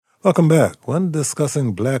Welcome back. When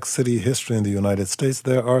discussing Black city history in the United States,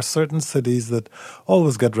 there are certain cities that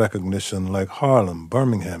always get recognition, like Harlem,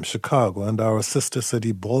 Birmingham, Chicago, and our sister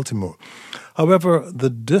city, Baltimore. However,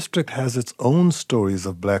 the district has its own stories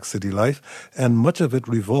of Black city life, and much of it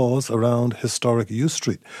revolves around historic U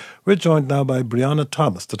Street. We're joined now by Briana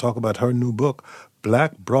Thomas to talk about her new book,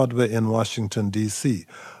 Black Broadway in Washington, D.C.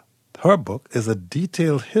 Her book is a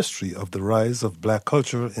detailed history of the rise of Black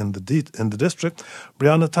culture in the district.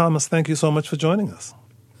 Briana Thomas, thank you so much for joining us.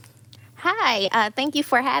 Hi, thank you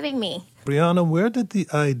for having me. Briana, where did the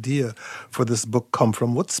idea for this book come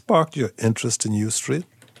from? What sparked your interest in U Street?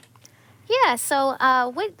 Yeah, so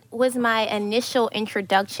what was my initial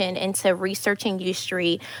introduction into researching U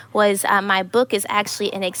Street was my book is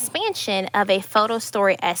actually an expansion of a photo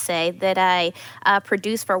story essay that I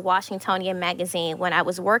produced for Washingtonian Magazine when I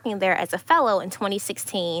was working there as a fellow in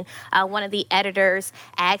 2016. One of the editors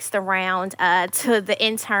asked around to the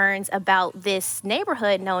interns about this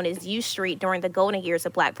neighborhood known as U Street during the golden years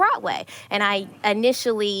of Black Broadway. And I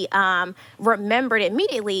initially remembered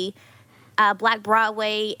immediately Black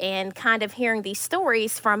Broadway and kind of hearing these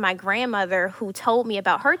stories from my grandmother who told me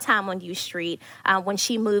about her time on U Street when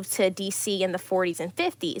she moved to D.C. in the 40s and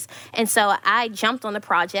 50s. And so I jumped on the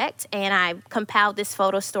project and I compiled this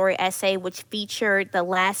photo story essay which featured the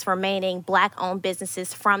last remaining Black-owned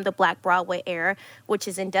businesses from the Black Broadway era, which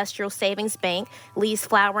is Industrial Savings Bank, Lee's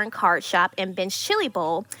Flower and Card Shop, and Ben's Chili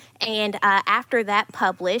Bowl. And after that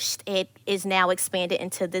published, it is now expanded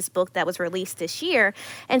into this book that was released this year.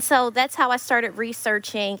 And so that's how I started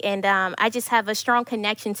researching. And I just have a strong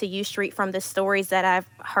connection to U Street from the stories that I've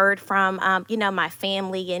heard from, my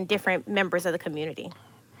family and different members of the community.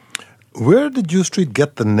 Where did U Street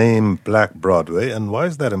get the name Black Broadway, and why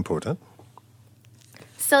is that important?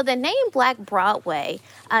 So the name Black Broadway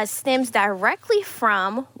stems directly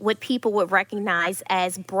from what people would recognize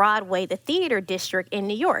as Broadway, the theater district in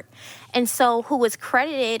New York. And so who was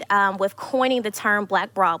credited with coining the term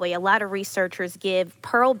Black Broadway, a lot of researchers give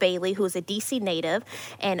Pearl Bailey, who's a D.C. native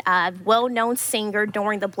and a well-known singer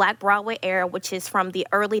during the Black Broadway era, which is from the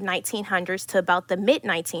early 1900s to about the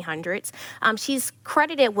mid-1900s. She's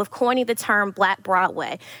credited with coining the term Black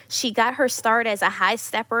Broadway. She got her start as a high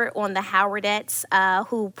stepper on the Howardettes,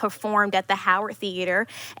 who performed at the Howard Theater.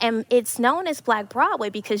 And it's known as Black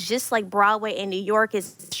Broadway because just like Broadway in New York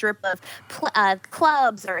is a strip of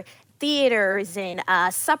clubs or theaters and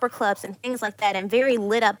supper clubs and things like that, and very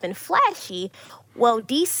lit up and flashy. Well,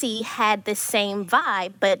 D.C. had the same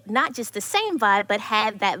vibe, but not just the same vibe, but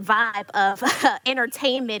had that vibe of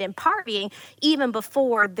entertainment and partying. Even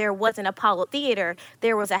before there was an Apollo Theater,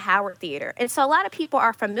 there was a Howard Theater. And so a lot of people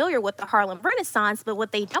are familiar with the Harlem Renaissance, but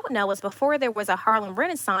what they don't know is before there was a Harlem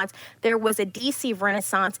Renaissance, there was a D.C.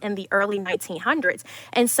 Renaissance in the early 1900s.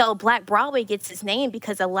 And so Black Broadway gets its name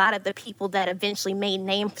because a lot of the people that eventually made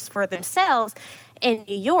names for themselves in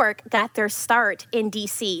New York got their start in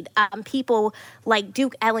D.C. People like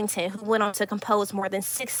Duke Ellington, who went on to compose more than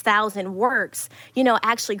 6,000 works,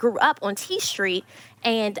 actually grew up on T Street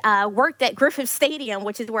and worked at Griffith Stadium,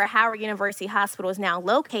 which is where Howard University Hospital is now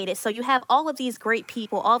located. So you have all of these great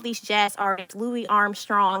people, all these jazz artists, Louis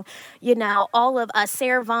Armstrong, all of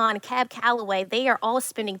Sarah Vaughan, Cab Calloway. They are all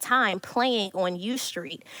spending time playing on U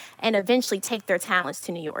Street and eventually take their talents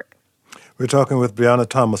to New York. We're talking with Briana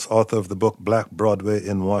Thomas, author of the book Black Broadway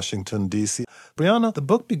in Washington, D.C. Briana, the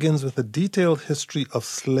book begins with a detailed history of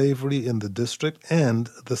slavery in the district and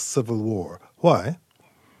the Civil War. Why?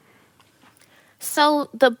 So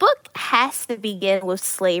the book has to begin with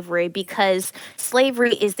slavery because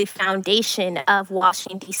slavery is the foundation of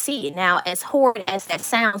Washington, D.C. Now, as horrid as that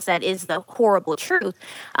sounds, that is the horrible truth.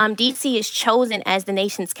 D.C. is chosen as the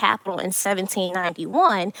nation's capital in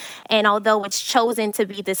 1791. And although it's chosen to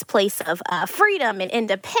be this place of freedom and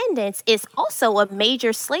independence, it's also a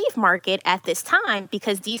major slave market at this time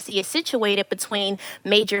because D.C. is situated between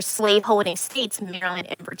major slaveholding states, Maryland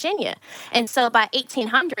and Virginia. And so by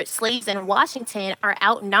 1800, slaves in Washington are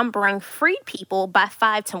outnumbering freed people by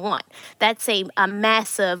 5 to 1. That's a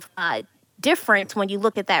massive difference when you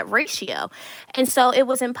look at that ratio. And so it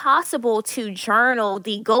was impossible to journal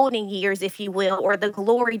the golden years, if you will, or the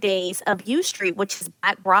glory days of U Street, which is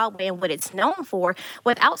Black Broadway and what it's known for,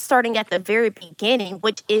 without starting at the very beginning,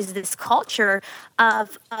 which is this culture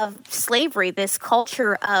of slavery, this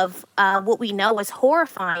culture of what we know is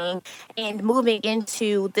horrifying, and moving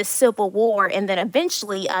into the Civil War, and then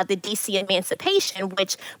eventually the D.C. Emancipation,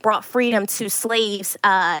 which brought freedom to slaves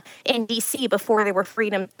in D.C. before there were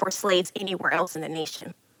freedom for slaves anywhere else in the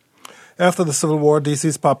nation. After the Civil War,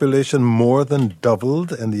 D.C.'s population more than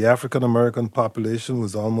doubled, and the African-American population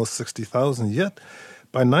was almost 60,000. Yet,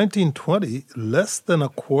 By 1920, less than a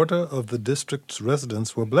quarter of the district's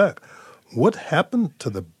residents were black. What happened to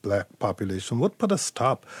the black population? What put a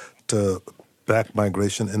stop to black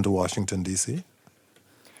migration into Washington, D.C.?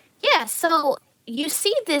 Yeah, so you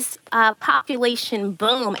see this population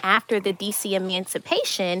boom after the DC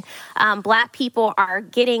emancipation. Black people are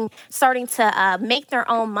starting to make their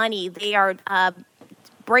own money. They are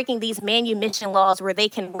breaking these manumission laws where they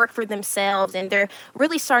can work for themselves, and they're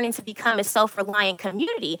really starting to become a self-reliant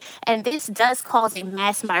community. And this does cause a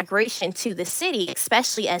mass migration to the city,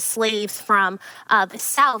 especially as slaves from the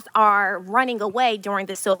South are running away during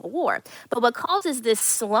the Civil War. But what causes this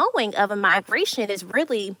slowing of a migration is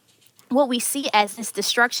really what we see as this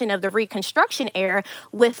destruction of the Reconstruction era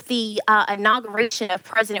with the inauguration of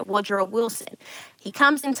President Woodrow Wilson. He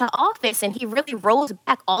comes into office and he really rolls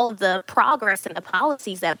back all of the progress and the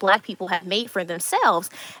policies that Black people have made for themselves.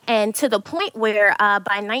 And to the point where by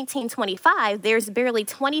 1925, there's barely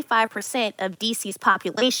 25% of DC's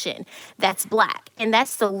population that's Black. And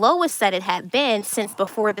that's the lowest that it had been since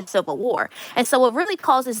before the Civil War. And so what really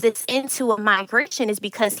causes this into a migration is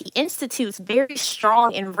because he institutes very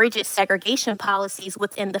strong and rigid segregation policies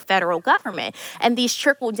within the federal government. And these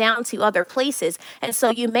trickle down to other places. And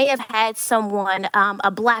so you may have had someone,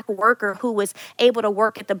 a Black worker who was able to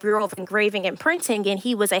work at the Bureau of Engraving and Printing, and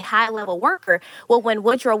he was a high-level worker. Well, when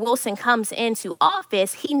Woodrow Wilson comes into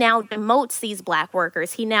office, he now demotes these Black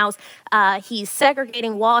workers. He's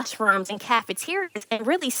segregating washrooms and cafeterias and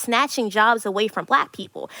really snatching jobs away from Black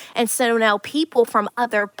people. And so now people from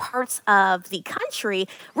other parts of the country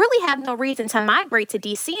really have no reason to migrate to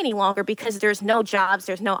D.C. any longer because there's no jobs,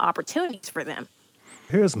 there's no opportunities for them.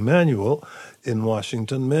 Here's Manuel in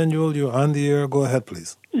Washington. Manuel, you're on the air. Go ahead,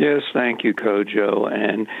 please. Yes, thank you, Kojo,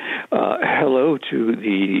 and hello to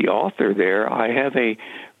the author there. I have a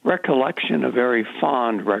very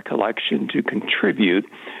fond recollection to contribute.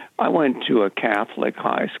 I went to a Catholic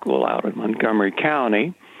high school out in Montgomery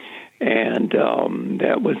County, and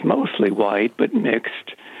that was mostly white, but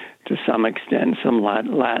mixed to some extent, some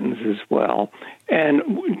Latins as well. And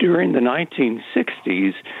during the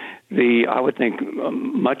 1960s, I would think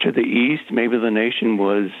much of the East, maybe the nation,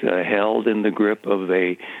 was held in the grip of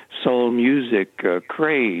a soul music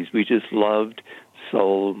craze. We just loved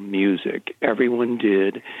soul music. Everyone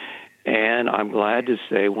did. And I'm glad to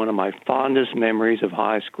say one of my fondest memories of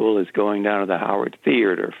high school is going down to the Howard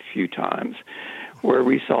Theater a few times, where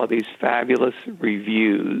we saw these fabulous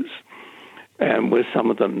revues and with some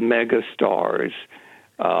of the mega stars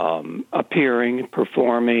appearing,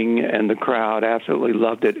 performing, and the crowd absolutely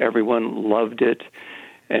loved it. Everyone loved it.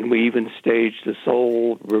 And we even staged a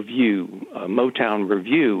soul review, a Motown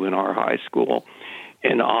review in our high school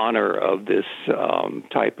in honor of this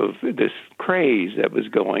this craze that was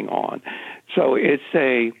going on. So I'd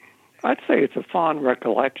say it's a fond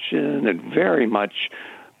recollection. It very much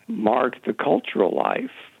marked the cultural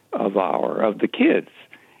life of the kids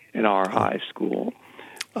in our high school.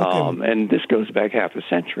 Okay. And this goes back half a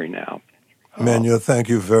century now. Manuel, thank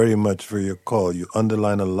you very much for your call. You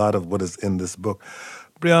underline a lot of what is in this book.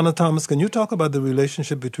 Briana Thomas, can you talk about the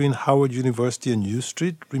relationship between Howard University and U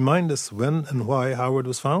Street? Remind us when and why Howard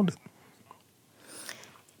was founded.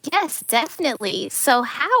 Yes, definitely. So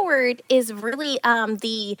Howard is really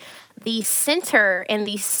the center and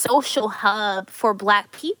the social hub for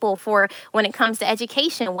Black people for when it comes to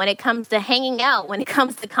education, when it comes to hanging out, when it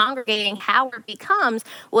comes to congregating. Howard becomes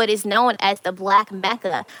what is known as the Black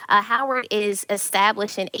Mecca. Howard is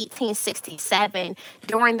established in 1867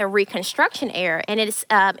 during the Reconstruction era, and it is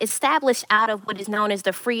established out of what is known as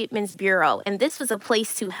the Freedmen's Bureau. And this was a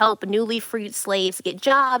place to help newly freed slaves get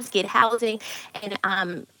jobs, get housing, and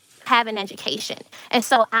have an education. And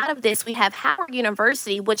so out of this, we have Howard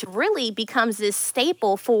University, which really becomes this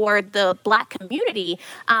staple for the Black community,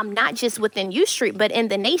 not just within U Street, but in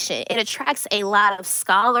the nation. It attracts a lot of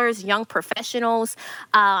scholars, young professionals,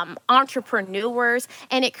 entrepreneurs,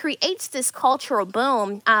 and it creates this cultural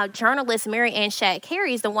boom. Journalist Mary Ann Shadd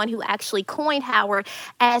Cary is the one who actually coined Howard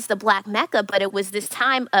as the Black Mecca, but it was this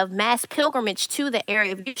time of mass pilgrimage to the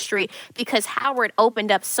area of U Street because Howard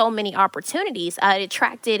opened up so many opportunities. It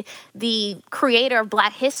attracted the creator of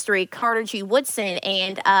Black history, Carter G. Woodson,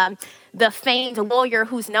 and the famed lawyer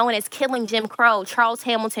who's known as Killing Jim Crow, Charles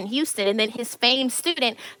Hamilton Houston, and then his famed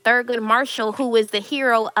student, Thurgood Marshall, who was the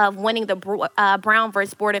hero of winning the Brown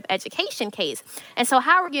versus Board of Education case. And so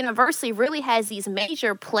Howard University really has these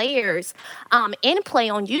major players in play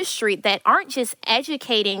on U Street that aren't just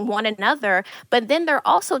educating one another, but then they're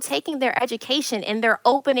also taking their education and they're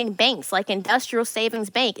opening banks like Industrial Savings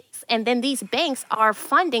Bank. And then these banks are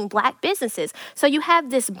funding Black businesses. So you have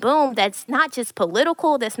this boom that's not just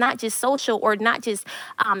political, that's not just social or not just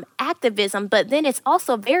activism, but then it's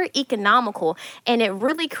also very economical, and it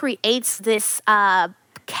really creates this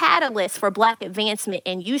catalyst for Black advancement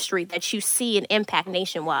in U Street that you see an impact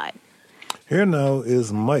nationwide. Here now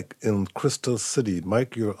is Mike in Crystal City.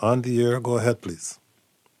 Mike, you're on the air. Go ahead, please.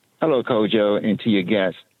 Hello, Kojo, and to your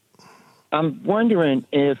guests. I'm wondering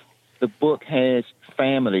if the book has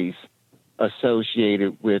families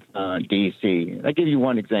associated with D.C. I'll give you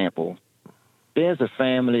one example. There's a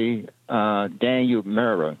family, Daniel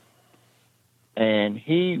Murrah, and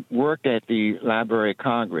he worked at the Library of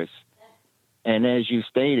Congress. And as you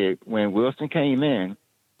stated, when Wilson came in,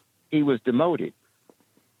 he was demoted.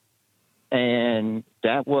 And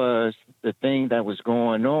that was the thing that was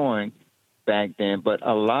going on back then. But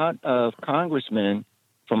a lot of congressmen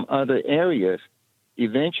from other areas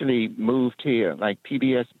eventually moved here, like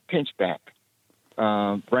P.B.S. Pinchback,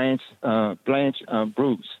 Blanche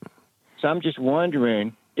Bruce. So I'm just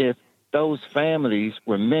wondering if those families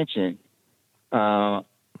were mentioned. Dunbar,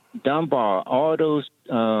 all those,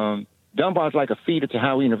 Dunbar's like a feeder to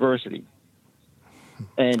Howard University.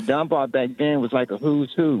 And Dunbar back then was like a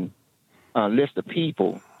who's who list of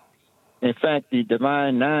people. In fact, the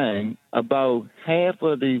Divine Nine, about half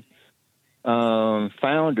of the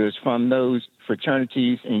founders from those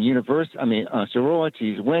fraternities and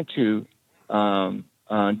sororities went to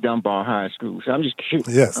Dunbar High School. So I'm just curious.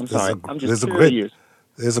 Yes, I'm sorry. I'm just curious. curious.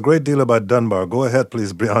 There's a great deal about Dunbar. Go ahead,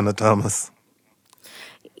 please, Briana Thomas.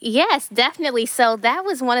 Yes, definitely. So that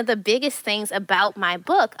was one of the biggest things about my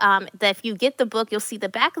book. That if you get the book, you'll see the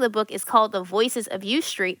back of the book is called The Voices of U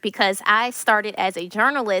Street, because I started as a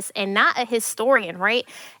journalist and not a historian, right?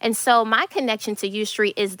 And so my connection to U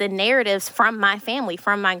Street is the narratives from my family,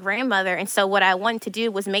 from my grandmother. And so what I wanted to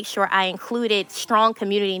do was make sure I included strong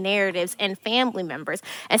community narratives and family members.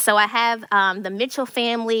 And so I have the Mitchell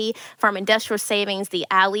family from Industrial Savings, the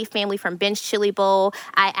Ali family from Ben's Chili Bowl.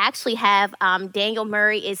 I actually have Daniel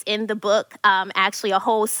Murray is in the book, actually a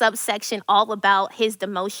whole subsection all about his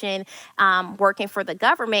demotion working for the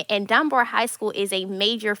government. And Dunbar High School is a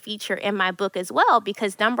major feature in my book as well,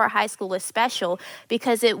 because Dunbar High School is special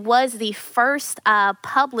because it was the first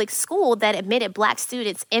public school that admitted Black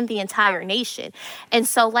students in the entire nation. And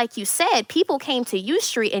so, like you said, people came to U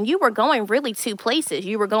Street and you were going really two places.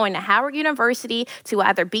 You were going to Howard University to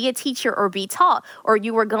either be a teacher or be taught, or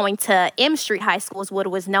you were going to M Street High School, is what it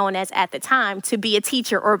was known as at the time, to be a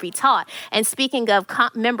teacher or be taught. And speaking of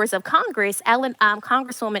members of Congress,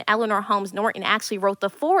 Congresswoman Eleanor Holmes Norton actually wrote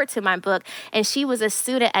the foreword to my book, and she was a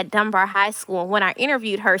student at Dunbar High School. And when I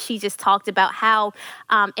interviewed her, she just talked about how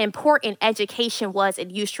important education was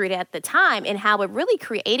at U Street at the time, and how it really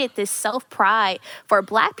created this self-pride for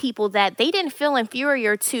Black people that they didn't feel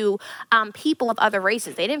inferior to people of other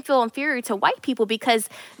races. They didn't feel inferior to white people because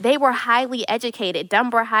they were highly educated.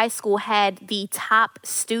 Dunbar High School had the top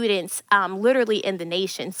students literally in the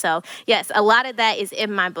nation. So, yes, a lot of that is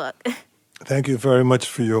in my book. Thank you very much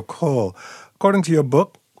for your call. According to your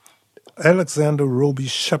book, Alexander Roby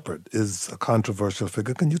Shepard is a controversial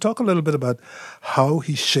figure. Can you talk a little bit about how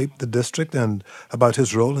he shaped the district and about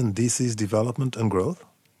his role in D.C.'s development and growth?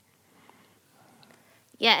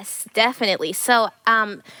 Yes, definitely. So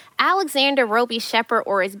Alexander Roby Shepard,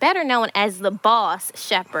 or is better known as the Boss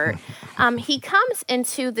Shepard, he comes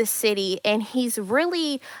into the city and he's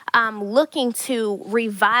really looking to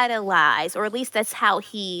revitalize, or at least that's how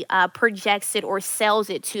he projects it or sells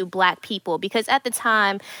it to Black people. Because at the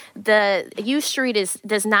time, the U Street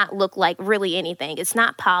does not look like really anything. It's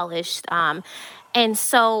not polished. And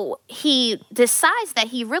so he decides that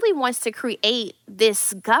he really wants to create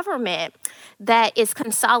this government that is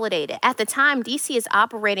consolidated. At the time, D.C. is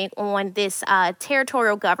operating on this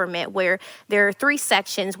territorial government where there are three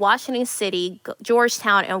sections: Washington City,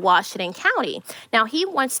 Georgetown, and Washington County. Now, he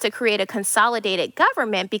wants to create a consolidated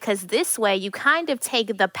government because this way you kind of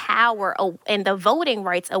take the power and the voting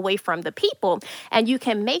rights away from the people, and you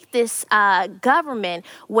can make this government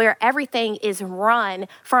where everything is run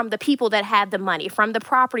from the people that have the money, from the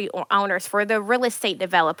property owners, for the real estate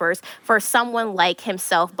developers, for someone like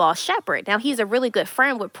himself, Boss Shepard. Now, he's a really good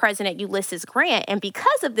friend with President Ulysses Grant, and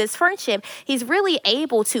because of this friendship, he's really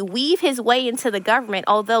able to weave his way into the government,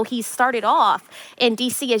 although he started off in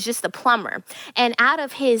D.C. as just a plumber. And out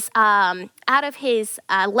of his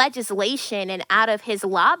legislation and out of his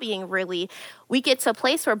lobbying, really, we get to a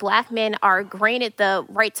place where Black men are granted the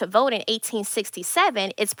right to vote in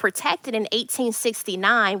 1867. It's protected in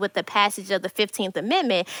 1869 with the passage of the 15th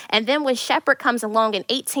Amendment. And then when Shepherd comes along in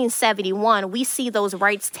 1871, we see those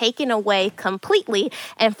rights taken away completely.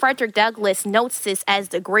 And Frederick Douglass notes this as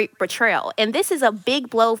the great betrayal. And this is a big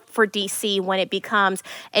blow for D.C. when it becomes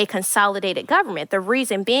a consolidated government. The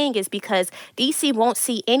reason being is because D.C. won't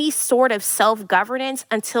see any sort of self-governance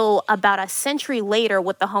until about a century later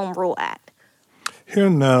with the Home Rule Act. Here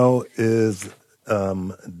now is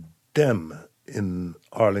Dem in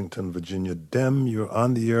Arlington, Virginia. Dem, you're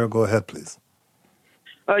on the air. Go ahead, please.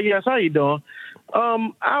 Yes, how you doing?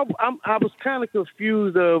 I was kind of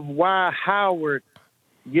confused of why Howard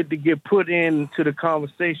get put into the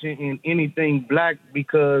conversation in anything black,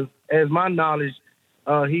 because as my knowledge,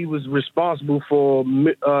 he was responsible for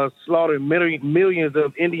slaughtering millions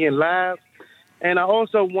of Indian lives. And I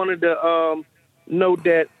also wanted to note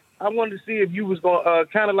that I wanted to see if you was going to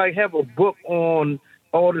kind of like have a book on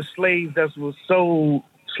all the slaves that was sold,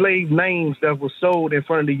 slave names that were sold in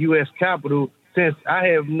front of the U.S. Capitol, since I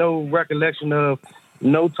have no recollection of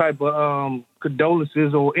no type of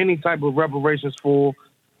condolences or any type of reparations for,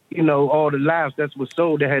 all the lives that were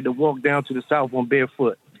sold that had to walk down to the South on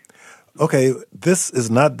barefoot. Okay, this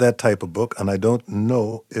is not that type of book, and I don't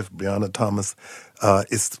know if Briana Thomas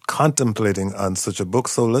is contemplating on such a book.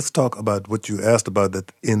 So let's talk about what you asked about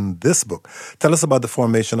that in this book. Tell us about the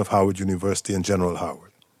formation of Howard University and General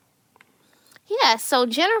Howard. Yeah, so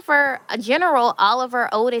General Oliver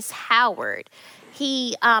Otis Howard,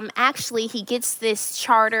 he gets this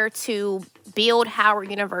charter to build Howard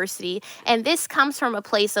University, and this comes from a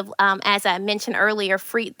place of, as I mentioned earlier,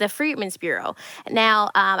 the Freedmen's Bureau.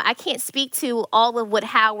 Now, I can't speak to all of what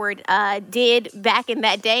Howard did back in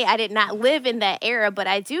that day. I did not live in that era, but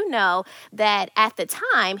I do know that at the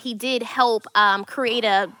time he did help create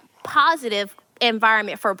a positive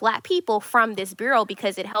environment for Black people from this bureau,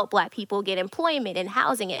 because it helped Black people get employment and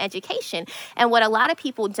housing and education. And what a lot of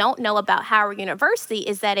people don't know about Howard University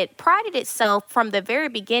is that it prided itself from the very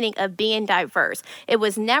beginning of being diverse. It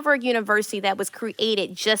was never a university that was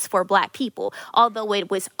created just for Black people, although it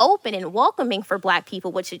was open and welcoming for Black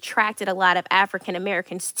people, which attracted a lot of African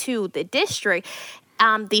Americans to the district.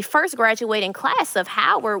 The first graduating class of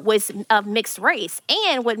Howard was of mixed race.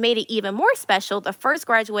 And what made it even more special, the first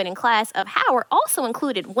graduating class of Howard also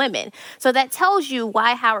included women. So that tells you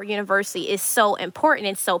why Howard University is so important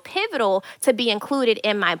and so pivotal to be included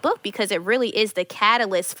in my book, because it really is the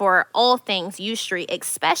catalyst for all things U Street,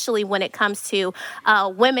 especially when it comes to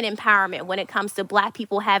women empowerment, when it comes to Black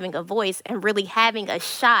people having a voice and really having a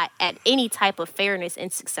shot at any type of fairness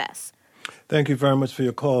and success. Thank you very much for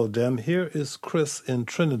your call, Dem. Here is Chris in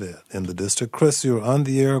Trinidad in the district. Chris, you're on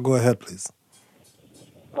the air. Go ahead, please.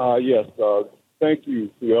 Yes, thank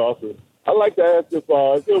you for your offer. I'd like to ask if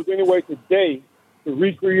there was any way today to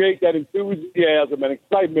recreate that enthusiasm and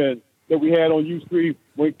excitement that we had on U Street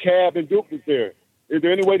when Cab and Duke was there. Is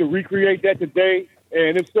there any way to recreate that today?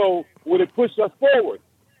 And if so, would it push us forward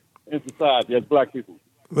in society as Black people?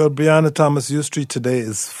 Well, Briana Thomas, U Street today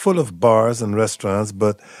is full of bars and restaurants,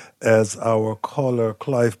 but as our caller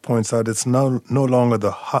Clive points out, it's now no longer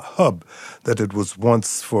the hub that it was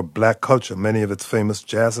once for Black culture. Many of its famous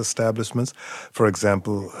jazz establishments, for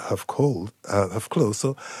example, have closed.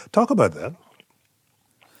 So talk about that.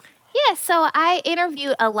 Yeah, so I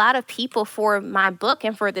interviewed a lot of people for my book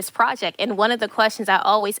and for this project. And one of the questions I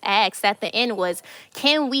always asked at the end was,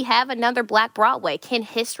 can we have another Black Broadway? Can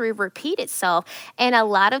history repeat itself? And a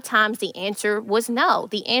lot of times the answer was no.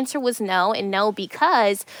 The answer was no, and no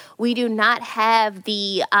because we do not have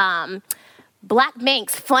the Black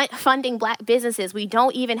banks funding Black businesses. We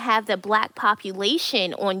don't even have the Black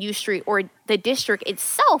population on U Street or the district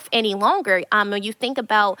itself any longer. When you think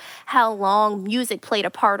about how long music played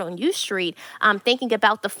a part on U Street, thinking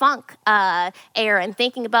about the funk era and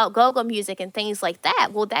thinking about go-go music and things like that,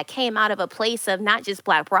 well, that came out of a place of not just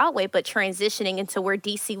Black Broadway, but transitioning into where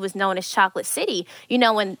D.C. was known as Chocolate City. In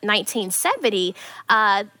 1970,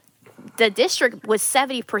 the district was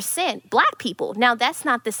 70% Black people. Now, that's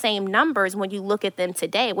not the same numbers when you look at them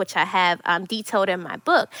today, which I have detailed in my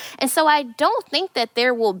book. And so I don't think that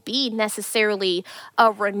there will be necessarily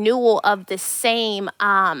a renewal of the same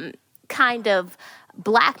kind of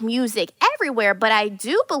Black music everywhere, but I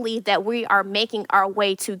do believe that we are making our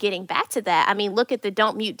way to getting back to that. I mean, look at the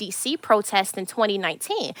Don't Mute DC protest in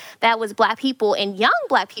 2019. That was Black people and young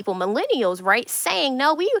Black people, millennials, right, saying,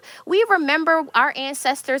 no, we remember our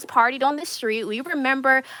ancestors partied on the street. We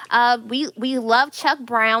remember we love Chuck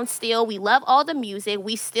Brown still. We love all the music.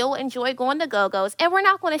 We still enjoy going to go-go's, and we're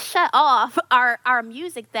not going to shut off our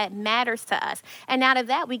music that matters to us. And out of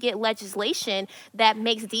that, we get legislation that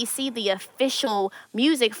makes DC the official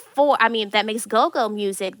music that makes go-go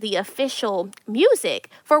music the official music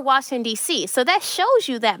for Washington, D.C. So that shows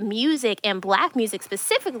you that music, and black music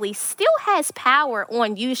specifically, still has power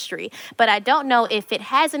on U Street. But I don't know if it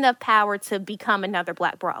has enough power to become another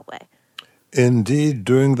Black Broadway. Indeed,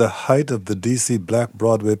 during the height of the D.C. Black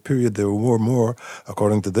Broadway period, there were more,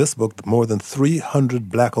 according to this book, more than 300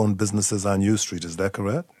 black-owned businesses on U Street. Is that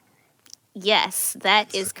correct? Yes,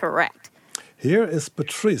 that is correct. Here is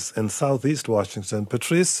Patrice in Southeast Washington.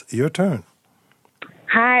 Patrice, your turn.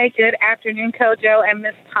 Hi, good afternoon, Kojo and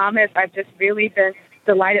Miss Thomas. I've just really been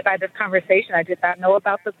delighted by this conversation. I did not know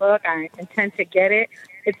about the book. I intend to get it.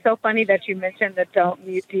 It's so funny that you mentioned the Don't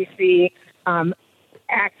Leave D.C.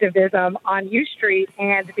 Activism on U Street.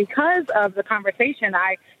 And because of the conversation,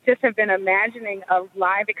 I just have been imagining a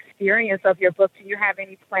live experience of your book. Do you have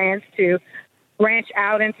any plans to branch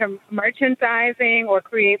out into merchandising or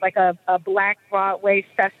create like a Black Broadway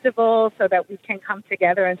festival so that we can come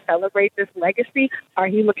together and celebrate this legacy? Are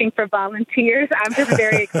you looking for volunteers? I'm just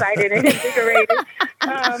very excited and invigorated.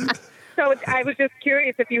 So I was just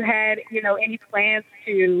curious if you had, any plans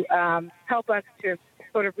to help us to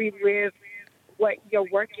sort of relive what your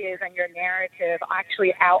work is and your narrative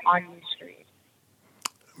actually out on U Street.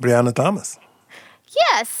 Briana Thomas.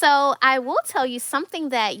 Yeah, so I will tell you something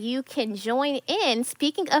that you can join in.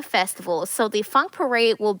 Speaking of festivals, so the Funk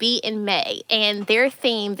Parade will be in May, and their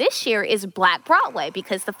theme this year is Black Broadway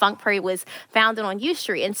because the Funk Parade was founded on U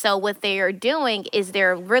Street. And so what they are doing is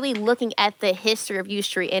they're really looking at the history of U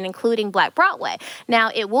Street and including Black Broadway.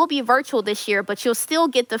 Now, it will be virtual this year, but you'll still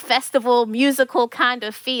get the festival musical kind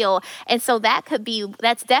of feel. And so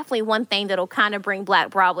that's definitely one thing that'll kind of bring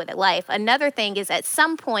Black Broadway to life. Another thing is at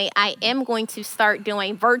some point, I am going to start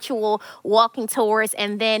doing virtual walking tours,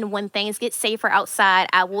 and then when things get safer outside,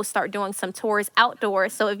 I will start doing some tours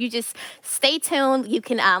outdoors. So if you just stay tuned, you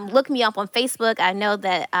can look me up on Facebook. I know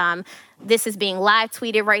that this is being live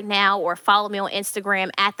tweeted right now, or follow me on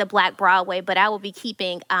Instagram at the Black Broadway. But I will be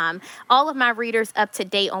keeping all of my readers up to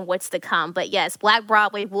date on what's to come. But yes, Black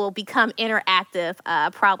Broadway will become interactive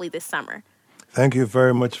probably this summer. Thank you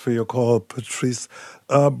very much for your call, Patrice.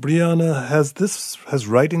 Briana, has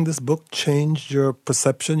writing this book changed your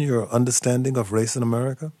perception, your understanding of race in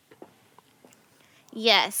America?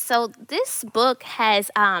 Yes, so this book has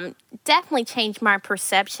definitely changed my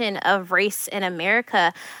perception of race in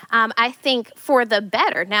America, I think for the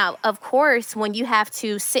better. Now, of course, when you have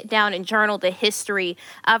to sit down and journal the history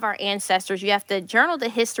of our ancestors, you have to journal the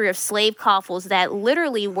history of slave coffles that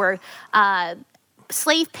literally were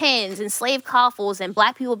slave pens and slave coffles and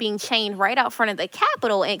black people being chained right out front of the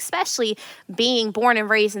Capitol, and especially being born and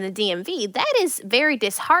raised in the DMV. That is very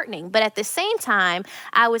disheartening. But at the same time,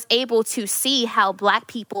 I was able to see how black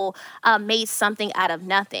people made something out of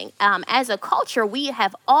nothing. As a culture, we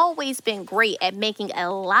have always been great at making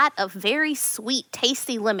a lot of very sweet,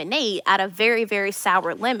 tasty lemonade out of very, very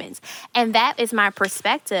sour lemons. And that is my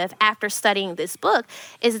perspective after studying this book,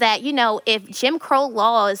 is that, if Jim Crow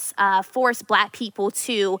laws forced black people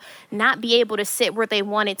to not be able to sit where they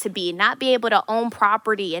wanted to be, not be able to own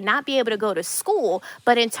property, and not be able to go to school.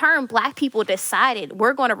 But in turn, black people decided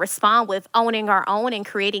we're going to respond with owning our own and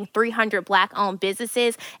creating 300 black-owned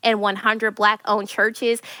businesses and 100 black-owned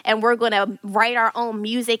churches, and we're going to write our own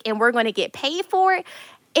music, and we're going to get paid for it.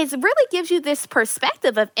 It really gives you this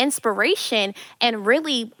perspective of inspiration and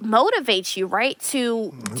really motivates you, right,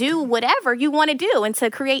 to do whatever you want to do and to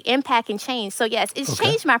create impact and change. So, yes, it's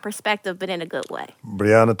changed my perspective, but in a good way.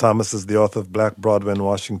 Briana Thomas is the author of Black Broadway in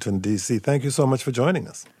Washington, D.C. Thank you so much for joining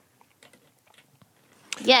us.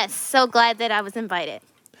 Yes, so glad that I was invited.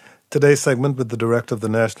 Today's segment with the director of the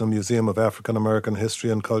National Museum of African American History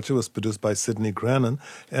and Culture was produced by Sidney Grannon,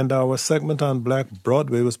 and our segment on Black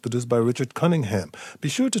Broadway was produced by Richard Cunningham. Be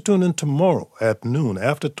sure to tune in tomorrow at noon.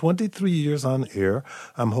 After 23 years on air,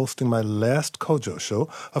 I'm hosting my last Kojo show.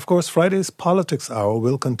 Of course, Friday's Politics Hour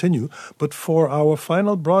will continue, but for our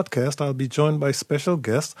final broadcast, I'll be joined by special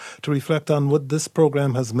guests to reflect on what this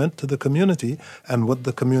program has meant to the community and what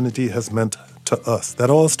the community has meant to us. That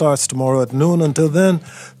all starts tomorrow at noon. Until then,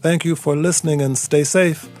 thank you for listening and stay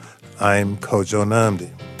safe. I'm Kojo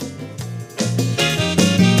Nnamdi.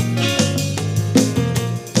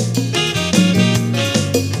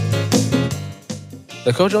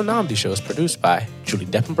 The Kojo Nnamdi Show is produced by Julie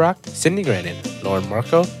Deppenbrock, Sidney Grannon, Lauren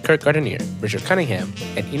Marco, Kurt Gardenier, Richard Cunningham,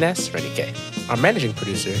 and Ines Renike. Our managing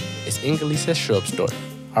producer is Ingelisa Schrobsdorf.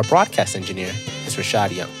 Our broadcast engineer is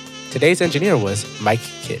Rashad Young. Today's engineer was Mike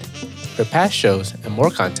Kidd. For past shows and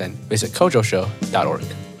more content, visit kojoshow.org.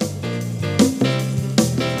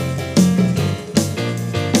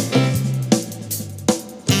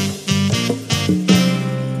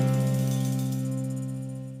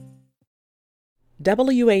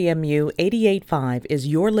 WAMU 88.5 is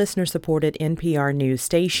your listener-supported NPR news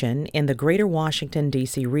station in the greater Washington,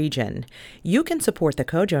 D.C. region. You can support the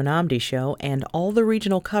Kojo Nnamdi Show and all the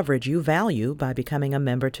regional coverage you value by becoming a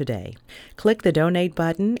member today. Click the donate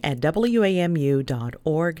button at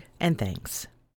WAMU.org, and thanks.